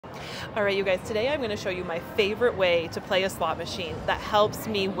All right, you guys, today I'm going to show you my favorite way to play a slot machine that helps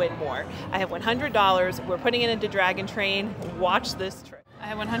me win more. I have $100. We're putting it into Dragon Train. Watch this trick. I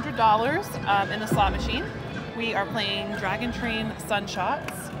have $100 in the slot machine. We are playing Dragon Train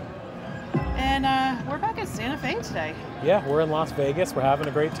Sunshots. And we're back at Santa Fe today. Yeah, we're in Las Vegas. We're having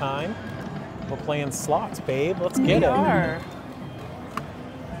a great time. We're playing slots, babe. Let's get it. We are.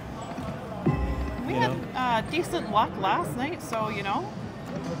 We had decent luck last night, so, you know,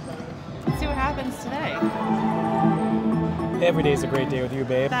 let's see what happens today. Every day's a great day with you,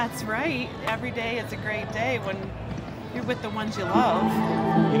 babe. That's right. Every day it's a great day when you're with the ones you love.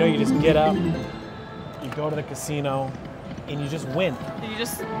 You know, you just get up, you go to the casino, and you just win.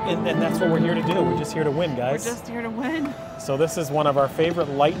 And that's what we're here to do. We're just here to win, guys. We're just here to win. So this is one of our favorite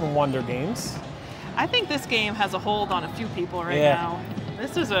Light and Wonder games. I think this game has a hold on a few people right now.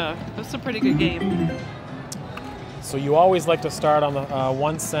 This is a pretty good game. So you always like to start on the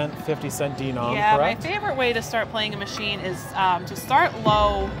 1 cent, 50-cent denom, yeah, correct? My favorite way to start playing a machine is to start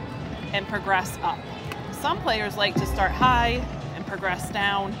low and progress up. Some players like to start high and progress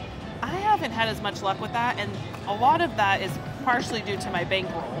down. I haven't had as much luck with that, and a lot of that is partially due to my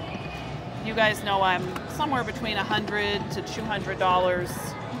bankroll. You guys know I'm somewhere between $100 to $200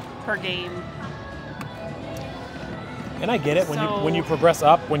 per game. And I get it when you progress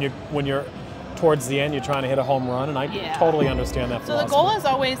up, when you're towards the end, you're trying to hit a home run, and I totally understand that philosophy. So the goal is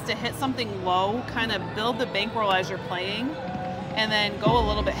always to hit something low, kind of build the bankroll as you're playing, and then go a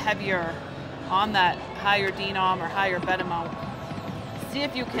little bit heavier on that higher denom or higher bet amount. See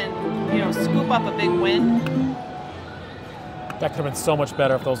if you can, you know, scoop up a big win. That could have been so much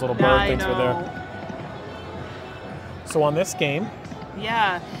better if those little bird things were there. So on this game.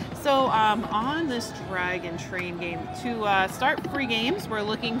 Yeah. So on this Dragon Train game, to start free games, we're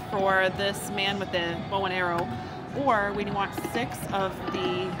looking for this man with the bow and arrow, or we want 6 of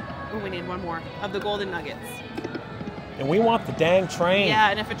the, we need one more, of the golden nuggets. And we want the dang train. Yeah,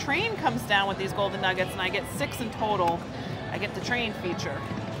 and if a train comes down with these golden nuggets and I get 6 in total, I get the train feature.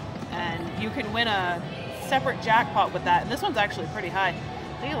 And you can win a separate jackpot with that. And this one's actually pretty high.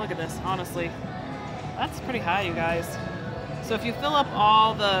 Take a look at this, honestly. That's pretty high, you guys. So if you fill up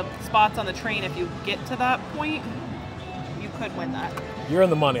all the spots on the train, if you get to that point, you could win that. You're in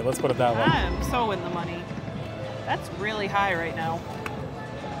the money, let's put it that way. I'm so in the money. That's really high right now.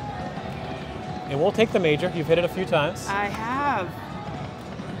 And we'll take the major. You've hit it a few times. I have.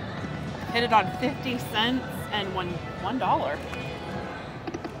 Hit it on 50 cents and $1.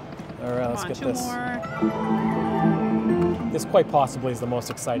 All right, let's get this. 2 more. This quite possibly is the most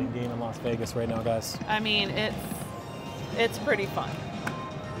exciting game in Las Vegas right now, guys. I mean, it's pretty fun.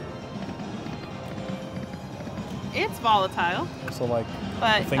 It's volatile. So like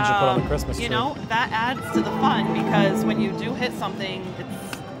but, the things you put on the Christmas tree. You know, that adds to the fun because when you do hit something,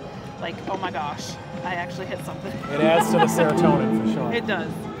 it's like, oh my gosh, I actually hit something. It adds to the serotonin for sure. It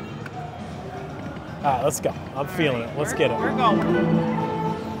does. All right, let's go. I'm feeling it. Let's get it. We're going.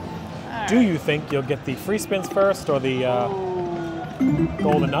 Do you think you'll get the free spins first or the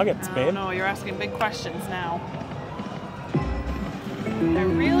golden nuggets, babe? No, you're asking big questions now. I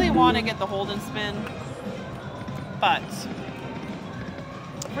really want to get the hold and spin, but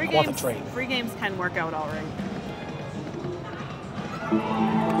free games can work out all right.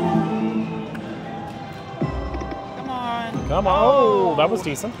 Come on. Come on. Oh, that was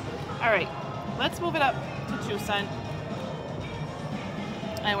decent. All right, let's move it up to 2 cents.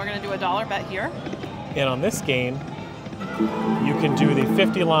 And we're going to do a $1 bet here. And on this game, you can do the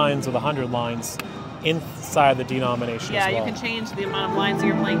 50 lines or the 100 lines inside the denomination as well. Yeah, you can change the amount of lines that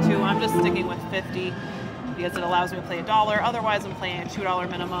you're playing to. I'm just sticking with 50 because it allows me to play $1. Otherwise, I'm playing a $2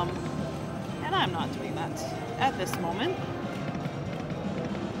 minimum. And I'm not doing that at this moment.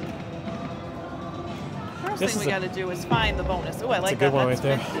 First thing we got to do is find the bonus. Oh, I like that. That's a good one right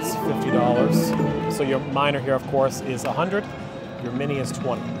there. It's $50. So your minor here, of course, is 100. Your mini is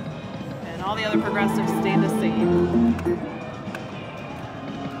 20. And all the other progressives stay the same.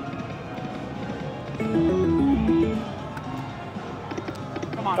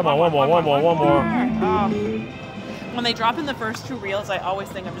 Come on, one more. Oh. When they drop in the first 2 reels, I always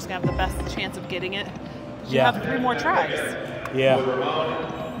think I'm just going to have the best chance of getting it. You have 3 more tries. Yeah.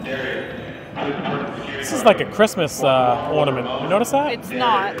 This is like a Christmas ornament. You notice that? It's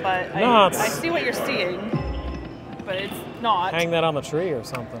not, but no, I see what you're seeing. But it's not. Hang that on the tree or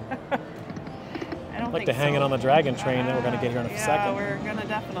something. I don't I'd like think to hang it on the Dragon Train that we're going to get here in a second. Yeah, we're going to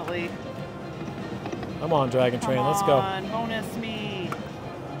definitely. Come on, Dragon Train, let's go. Come on, bonus me.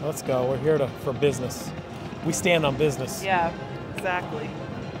 Let's go. We're here for business. We stand on business. Yeah, exactly.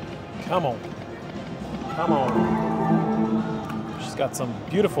 Come on. Come on. She's got some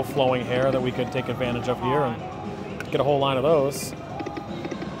beautiful flowing hair that we could take advantage of here and get a whole line of those.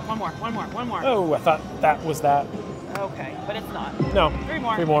 One more, one more, one more. Oh, I thought that was that. Okay, but it's not. No. 3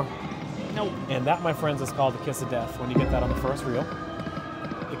 more. 3 more. Nope. And that, my friends, is called the kiss of death when you get that on the first reel.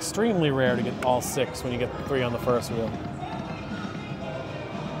 Extremely rare to get all 6 when you get 3 on the first reel.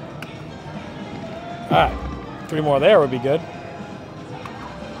 All right, 3 more there would be good.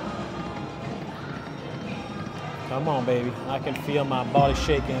 Come on, baby. I can feel my body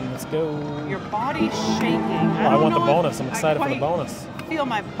shaking. Let's go. Your body's shaking. Well, I want the bonus. I'm excited for the bonus. I feel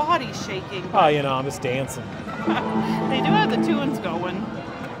my body shaking. Oh, you know, I'm just dancing. They do have the tunes going.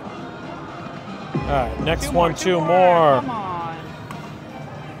 All right, next 2 one, more, 2 more. Come on.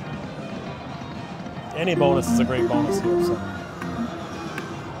 Any bonus is a great bonus here. So.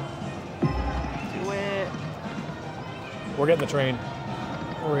 Do it. We're getting the train.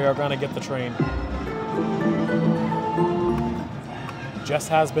 We are going to get the train. Jess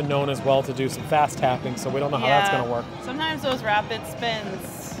has been known as well to do some fast tapping, so we don't know how that's going to work. Sometimes those rapid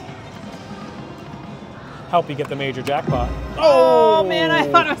spins help you get the major jackpot. Oh man, I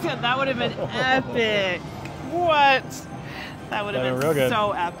thought that would have been epic. What? That would have been real good.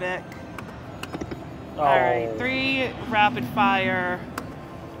 So epic. Oh. All right, 3 rapid fire.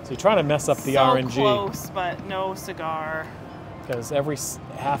 So you're trying to mess up the so RNG. Close, but no cigar. Because every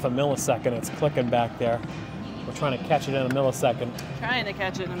half a millisecond it's clicking back there. We're trying to catch it in a millisecond. Trying to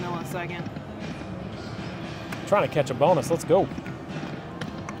catch it in a millisecond. Trying to catch a bonus. Let's go.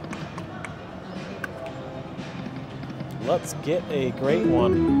 Let's get a great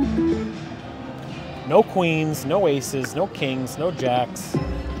one. No queens, no aces, no kings, no jacks.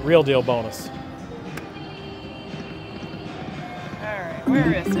 Real deal bonus. All right,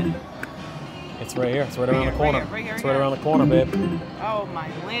 where is it? It's right here. It's right around the corner. Right here, it's right around the corner, babe. Oh, my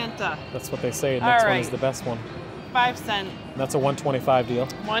Lanta. That's what they say. The next All one right. is the best one. 5 cent. That's a 125 deal.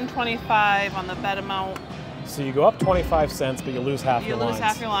 125 on the bet amount. So you go up 25 cents, but you lose half your lines. You lose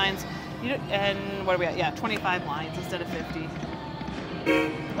half your lines. And what are we at? Yeah, 25 lines instead of 50.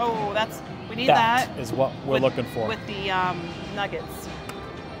 Oh, we need that. That is what we're looking for. With the nuggets.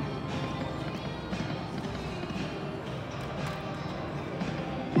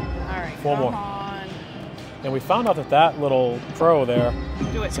 All right, 4 more. come on. And we found out that little pro there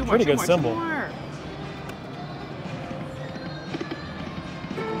Do it. is Two a more, pretty two good more, symbol. 2 more.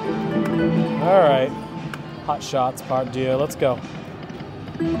 All right. Hot shots, part deux. Let's go.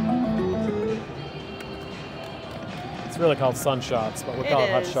 It's really called sun shots, but we call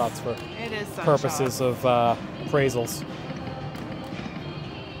it hot shots for purposes of appraisals.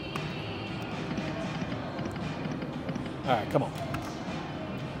 All right, come on.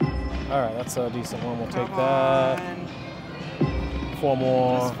 All right, that's a decent one. We'll take that. 4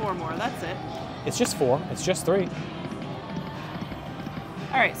 more. Just 4 more. That's it. It's just 4. It's just 3.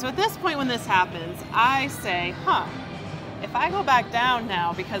 All right, so at this point when this happens, I say, if I go back down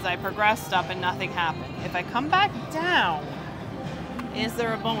now because I progressed up and nothing happened, if I come back down, is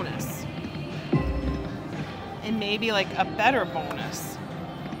there a bonus? And maybe like a better bonus.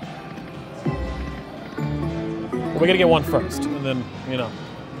 Well, we got to get one first, and then, you know.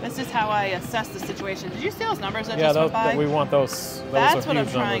 This is how I assess the situation. Did you see those numbers that just went by? Yeah, we want those. That's what I'm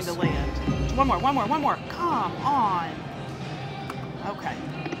huge trying numbers. to land. One more, one more, one more. Come on. Okay.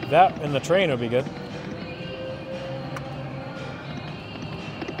 That and the train would be good.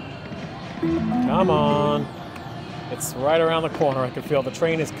 Come on. It's right around the corner. I can feel the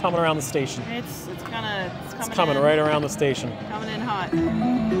train is coming around the station. It's coming right around the station. Coming in hot.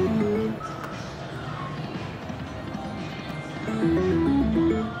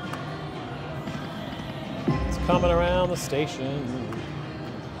 It's coming around the station.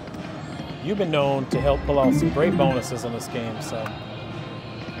 You've been known to help pull out some great bonuses in this game, so.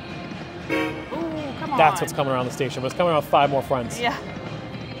 Ooh, come on. That's what's coming around the station, but it's coming around with 5 more friends. Yeah.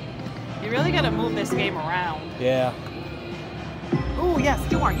 You really got to move this game around. Yeah. Ooh, yes,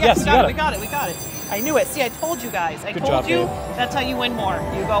 2 more. Yes, we got it. We got it. We got it. I knew it. See, I told you guys. I Good told job, you. babe. That's how you win more.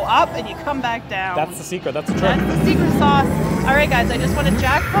 You go up and you come back down. That's the secret. That's the trick. That's the secret sauce. All right, guys, I just won a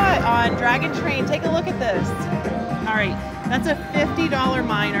jackpot on Dragon Train. Take a look at this. All right, that's a $50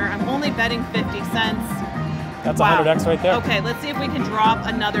 minor. I'm only betting 50 cents. That's 100x right there. Okay, let's see if we can drop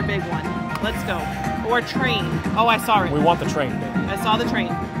another big one. Let's go. Or train. Oh, I saw it. We want the train, baby. I saw the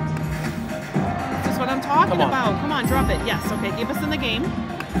train. This is what I'm talking about. Come on, drop it. Yes, okay, keep us in the game.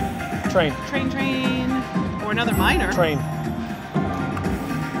 Train. Train, train. Or another minor. Train.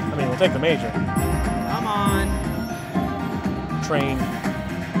 I mean, we'll take the major. Come on. Train.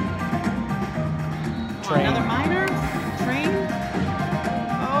 Train. Another minor. Train.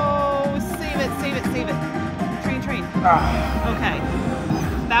 Oh, save it, save it, save it. Train, train. Okay.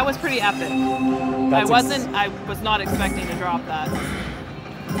 That was pretty epic. I was not expecting to drop that.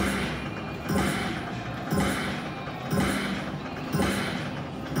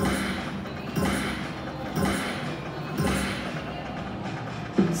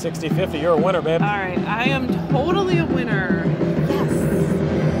 $60.50, you're a winner, babe. All right, I am totally a winner. Yes.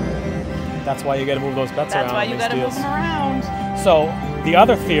 That's why you got to move those bets around. That's why you got to move them around. So the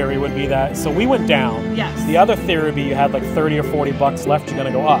other theory would be that, so we went down. Yes. The other theory would be you had like 30 or 40 bucks left, you're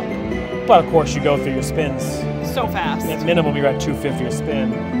going to go up. But of course, you go through your spins. So fast. At minimum, you're at $2.50 a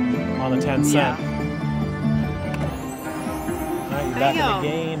spin on the 10 cent. Yeah. All right, you're back in the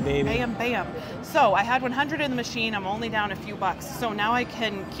game, baby. Bam, bam. So I had 100 in the machine. I'm only down a few bucks. So now I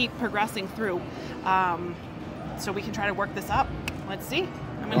can keep progressing through. So we can try to work this up. Let's see.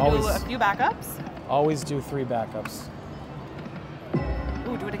 I'm going to do a few backups. Always do 3 backups.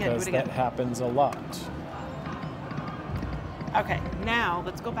 Ooh, do it again, because that happens a lot. Okay, now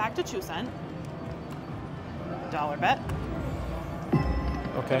let's go back to 2 cent. Dollar bet.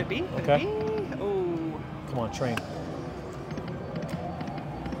 Okay. Could it be? Could okay. it be? Oh. Come on, train.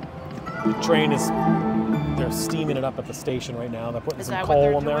 The train is, they're steaming it up at the station right now. They're putting some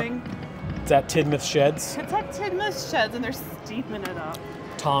coal in there. It's at Tidmouth Sheds. It's at Tidmouth Sheds and they're steaming it up.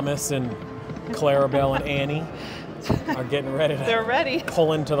 Thomas and Clarabelle and Annie are getting ready to They're ready.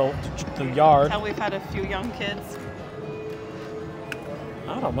 Pull into the yard. Tell we've had a few young kids.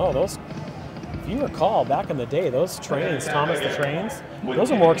 I don't know, those, if you recall, back in the day, those trains, Thomas the trains, those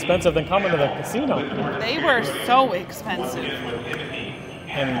are more expensive than coming to the casino. They were so expensive.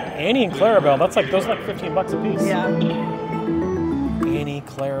 And Annie and Clarabelle, those are like 15 bucks a piece. Yeah. Annie,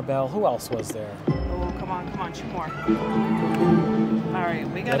 Clarabelle, who else was there? Oh, come on, 2 more. All right,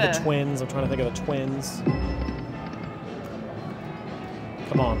 we got the twins. I'm trying to think of the twins.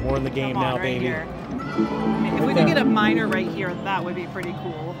 Come on, we're in the game now, right baby. Here. If we could get a minor right here, that would be pretty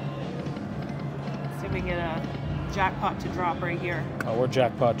cool. Let's see if we can get a jackpot to drop right here. Oh, we're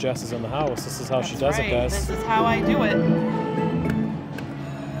Jackpot Jess is in the house. This is how she does right. it, guys. This is how I do it.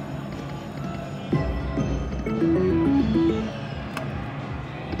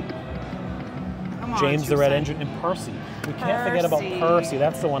 Come on, James the Red Engine and Percy. We can't forget about Percy.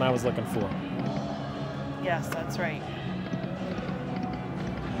 That's the one I was looking for. Yes, that's right.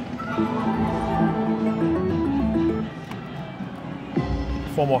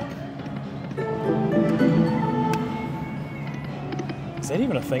 Four more. Is that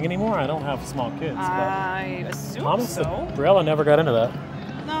even a thing anymore? I don't have small kids. I assume Thomas so. Briella never got into that.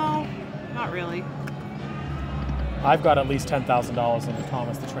 No, not really. I've got at least $10,000 into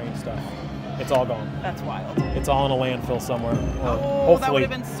Thomas the Train stuff. It's all gone. That's wild. It's all in a landfill somewhere. Oh, that would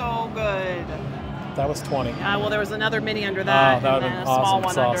have been so good. That was 20. Well, there was another mini under that, that and then a small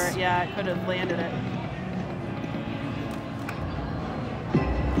one under it. Yeah, it could have landed it.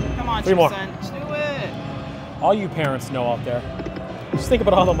 Come on, 3 more. Do it. All you parents know out there, just think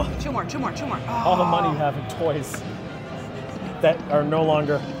about all the money. 2 more. Oh. All the money you have in toys that are no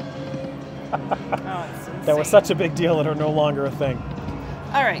longer that were such a big deal and are no longer a thing.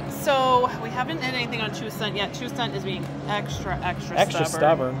 All right, so we haven't done anything on 2 cent yet. 2 cent is being extra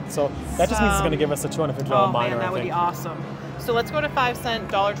stubborn. So that just means it's going to give us a $250 minor. Man, that would be awesome. So let's go to 5 cent,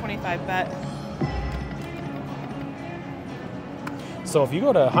 $1.25 bet. So if you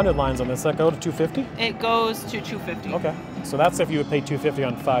go to 100 lines on this, that go to 250? It goes to 250. Okay, so that's if you would pay 250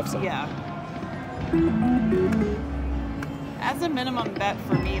 on 5 cent. Yeah. As a minimum bet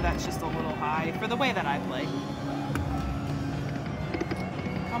for me, that's just a little high for the way that I play.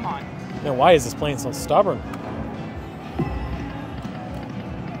 Come on. Now, why is this plane so stubborn?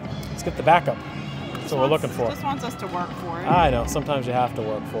 Let's get the backup. That's what we're looking for. Just wants us to work for it. I know. Sometimes you have to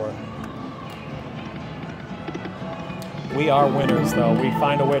work for it. We are winners, though. We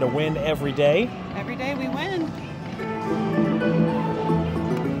find a way to win every day. Every day we win.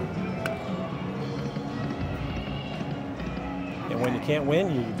 And when you can't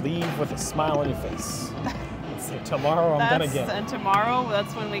win, you leave with a smile on your face. So tomorrow I'm gonna get it. And tomorrow,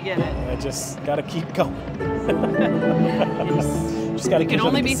 that's when we get it. I just gotta keep going. Just gotta keep. You can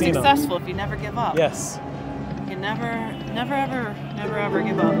only be successful if you never give up. Yes. You can never ever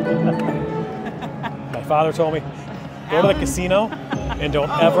give up. My father told me, go to the casino and don't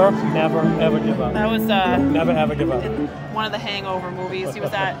ever give up. That was never ever give up. One of the Hangover movies.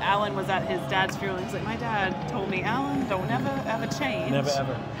 Alan was at his dad's funeral. He's like, my dad told me, Alan, don't ever change. Never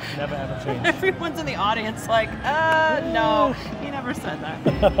ever change. Everyone's in the audience like, no, he never said that.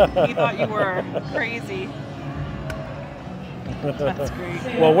 He thought you were crazy. That's great.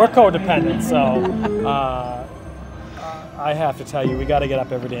 Well, we're codependent, so I have to tell you, we got to get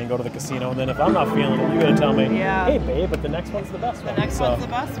up every day and go to the casino. And then if I'm not feeling it, you got to tell me, Yeah. hey, babe, but the next one's the best one. The next one's the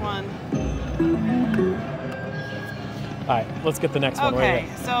best one. All right, let's get the next one right Okay,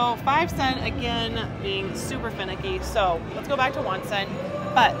 here. so 5 cent again being super finicky. So let's go back to 1 cent,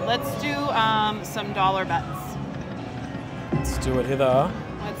 but let's do some dollar bets. Let's do it hither.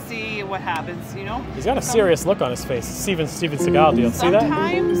 Let's see what happens. You know, He's got a serious look on his face. Steven Seagal deal. See that?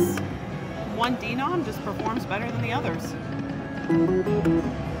 Sometimes one denom just performs better than the others.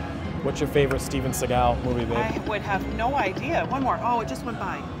 What's your favorite Steven Seagal movie, babe? I would have no idea. One more. Oh, it just went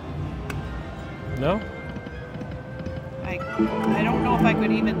by. No? I don't know if I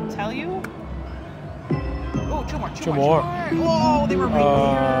could even tell you. Oh, two more. Two more. Oh, they were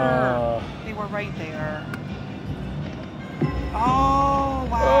right there. They were right there. Oh,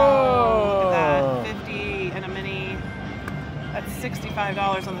 wow. Look at that. 50 and a mini. That's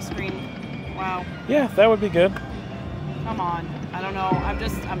 $65 on the screen. Wow. Yeah, that would be good. Come on. I don't know.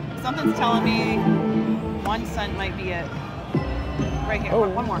 Something's telling me 1 cent might be it. Right here.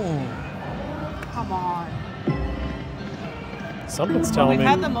 One more. Come on. Something's telling We've me.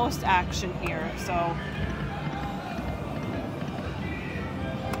 had the most action here, so.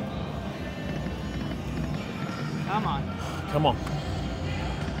 Come on. Come on.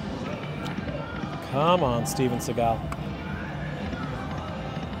 Come on, Steven Seagal.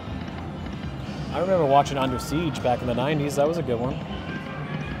 I remember watching Under Siege back in the 90s. That was a good one.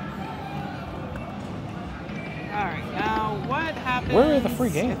 All right, now what happens Where are the free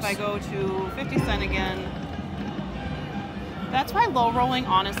games? if I go to 50 cent again? That's why low rolling,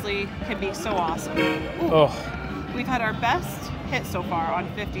 honestly, can be so awesome. Ooh, Oh, we've had our best hit so far on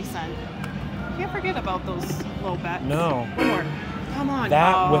 50 cent. Can't forget about those low bets. No. One more. Come on.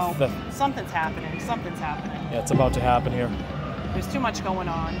 That Oh, with the- Something's happening. Something's happening. yeah, it's about to happen here. There's too much going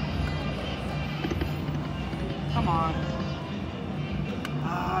on. Come on.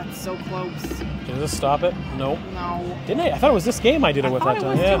 Ah, it's so close. Did this stop it? Nope. No. Didn't I? I thought it was this game I did it with I that thought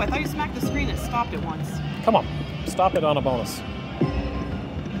time. it was Yeah. too. I thought you smacked the screen. It stopped it once. Come on. Stop it on a bonus.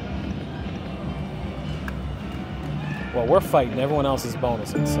 Well, we're fighting. Everyone else is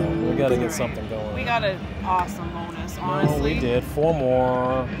bonusing, so we got to get something going. We got an awesome bonus, honestly. No, we did. 4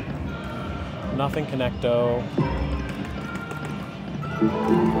 more. Nothing connecto.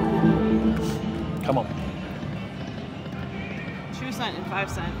 Come on. 2 cent and 5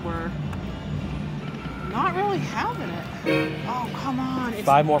 cent were not really having it. Oh, come on. It's,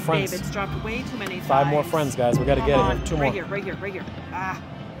 5 more friends. Babe, it's dropped way too many 5 more times. friends, guys. We got to Come get on. it here. 2 right more. Here, right here, right here. Ah.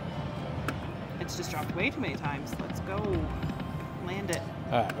 It's just dropped way too many times. Let's go. Land it.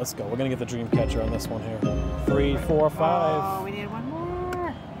 All right, let's go. We're going to get the dream catcher on this one here. 3, 4, 5. Oh, we need one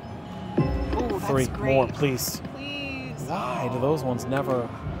more. Oh, that's 3 great. more, please. Please. Why do those ones never...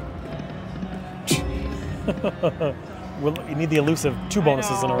 You need the elusive 2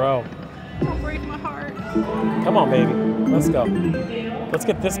 bonuses in a know. row. Don't break my heart. Come on, baby. Let's go. Let's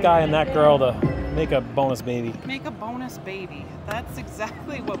get this guy and that girl to make a bonus baby. Make a bonus baby. That's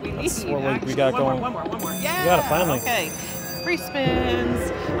exactly what we That's need. what we actually. got one going. more. Yeah. We got it, finally. Okay. Free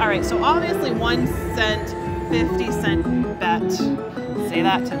spins. All right, so obviously 1 cent, 50 cent bet. Say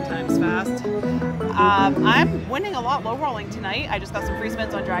that 10 times fast. I'm winning a lot low rolling tonight. I just got some free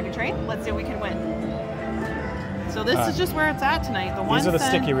spins on Dragon Train. Let's see if we can win. So this is just where it's at tonight. The 1 These are the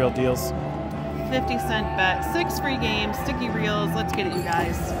cent, sticky reel deals. 50 cent bet, 6 free games, sticky reels. Let's get it, you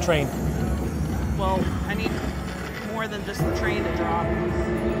guys. Train. Well, I need more than just the train to drop.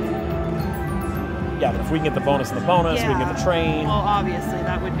 Yeah, but if we can get the bonus and the bonus, we can get the train. Well, obviously,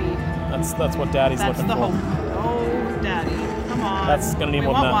 that would be. That's what Daddy's That's looking the for. hope. Oh, Daddy. Come on. That's gonna need we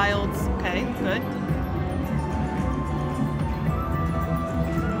more want than that. wilds. Okay, good.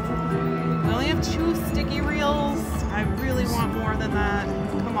 We only have 2 sticky reels. I really want more than that.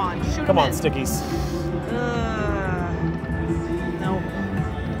 Come on, shoot 'em Come on, in. stickies. No.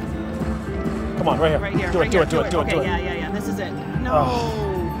 Come on, right here. Right here. Do right it, here. do it. Okay, yeah. This is it. No.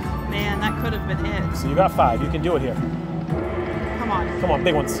 Man, that could have been it. So you got 5. You can do it here. Come on. Come on,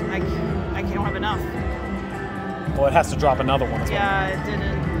 big ones. I can't have enough. Well, it has to drop another one as well. Yeah, it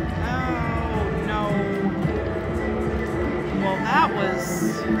didn't. Oh, no. Well, that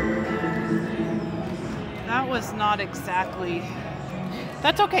was not exactly.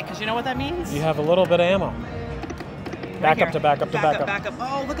 That's okay, because you know what that means? You have a little bit of ammo. Back Right up here. to back up to back up. Back up.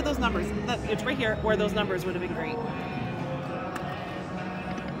 Oh, look at those numbers. It's right here where those numbers would have been great.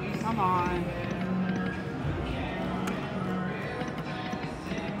 Come on.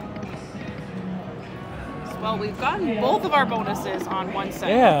 Well, we've gotten both of our bonuses on 1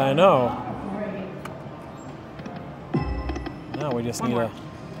 cent. Yeah, I know. Now we just One need more. a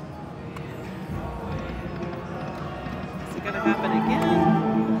it gonna happen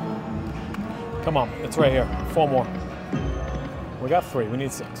again? Come on, it's right here. 4 more. We got 3, we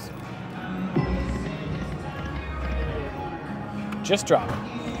need 6. Just drop it.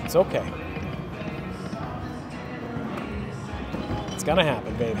 It's okay. It's gonna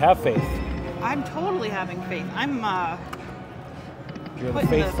happen, babe. Have faith. I'm totally having faith. I'm You're the putting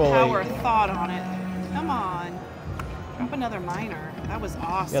faithful the power lady. of thought on it. Come on. Drop another minor. That was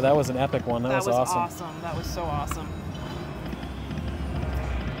awesome. Yeah, that was an epic one. That was awesome. That was so awesome.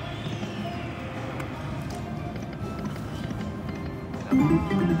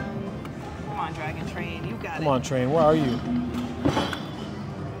 Come on, Dragon Train. You got it. Come on, train. Where are you?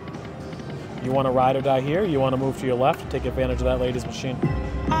 You want to ride or die here? You want to move to your left? Take advantage of that lady's machine.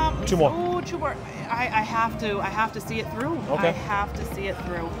 2 more. Oh, 2 more. I have to see it through. Okay. I have to see it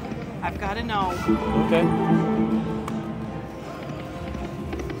through. I've got to know. Okay.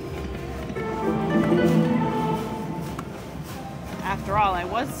 After all, I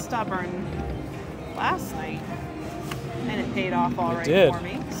was stubborn last night, and it paid off all right did. for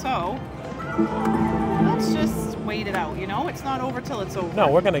me. So let's just wait it out. You know, it's not over till it's over. No,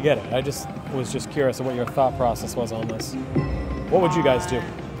 we're gonna get it. I just was just curious of what your thought process was on this. What would you guys do?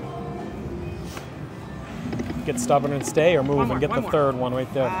 Get stubborn and stay, or move One more, and get one the more. third one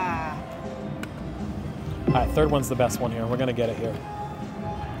right there? Ah, All right, third one's the best one here. We're gonna get it here.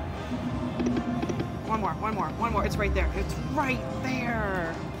 one more. It's right there. It's right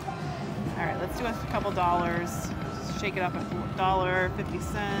there. All right, let's do a couple dollars. Just shake it up at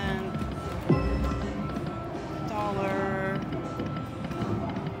 $1.50. $1.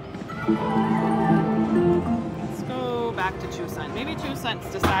 Let's go back to 2 cents. Maybe 2 cents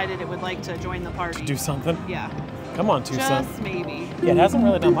decided it would like to join the party. Do something. Yeah. Come on, 2 cents. Just maybe. Yeah, it hasn't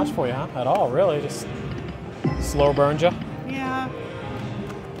really done much for you, huh? At all, really. Just slow burned you. Yeah.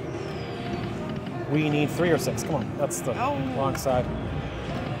 We need 3 or 6. Come on, that's the Oh. wrong side.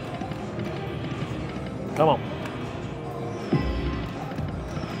 Come on.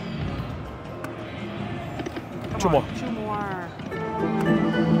 Come 2 on, more. 2 more.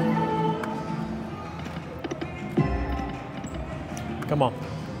 Come on.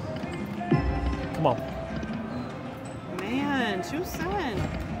 Come on. Man, 2 cents.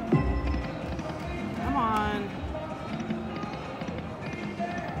 Come on.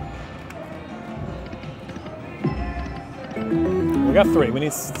 We got 3. We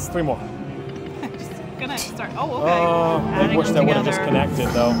need 3 more. Just gonna start. Oh, okay. I Adding wish them that would have just together. connected,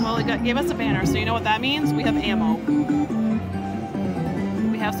 though. Well, it gave us a banner, so you know what that means? We have ammo.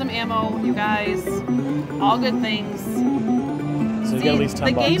 We have some ammo, you guys. All good things. So you get at least 10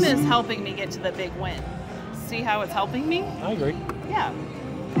 the bucks. game is helping me get to the big win. See how it's helping me? I agree. Yeah.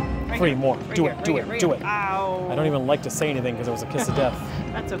 Right 3 here, more. right Do here, it, right do here, it, right do here. it. Ow. I don't even like to say anything because it was a kiss of death.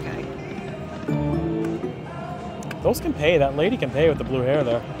 That's okay. Those can pay. That lady can pay with the blue hair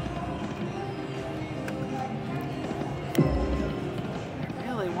there. I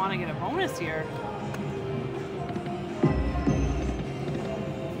really want to get a bonus here.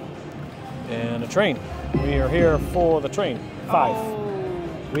 And a train. We are here for the train. 5. Oh.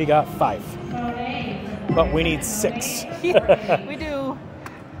 We got 5. But we need 6. Yeah, we do.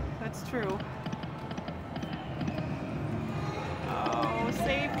 That's true. Oh,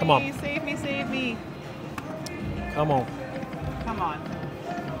 save me. Come on. Save me, save me. Come on. Come on.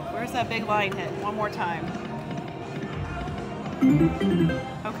 Where's that big line hit? One more time.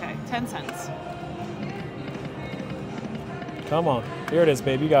 Okay, 10 cents. Come on. Here it is,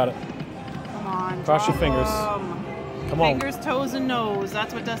 babe. You got it. Come on. Cross your drop fingers. 'em. Come on. Fingers, toes, and nose.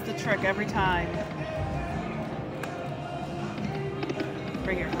 That's what does the trick every time.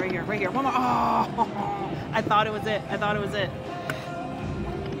 Right here, right here, right here. One more. Oh, I thought it was it. I thought it was it.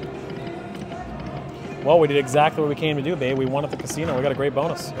 Well, we did exactly what we came to do, babe. We won at the casino. We got a great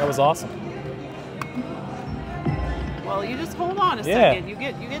bonus. That was awesome. Well, you just hold on a Yeah. second. You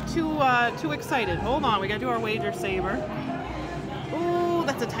get too excited. Hold on. We got to do our wager saver. Ooh,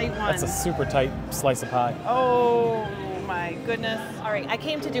 that's a tight one. That's a super tight slice of pie. Oh my goodness. All right, I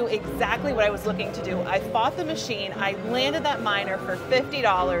came to do exactly what I was looking to do. I fought the machine. I landed that miner for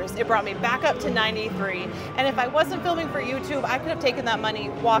 $50. It brought me back up to 93. And if I wasn't filming for YouTube, I could have taken that money,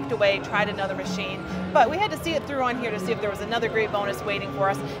 walked away, tried another machine. But we had to see it through on here to see if there was another great bonus waiting for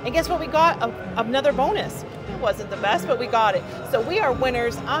us. And guess what we got? Another bonus. It wasn't the best, but we got it. So we are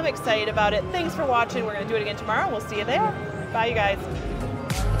winners. I'm excited about it. Thanks for watching. We're going to do it again tomorrow. We'll see you there. Bye, you guys.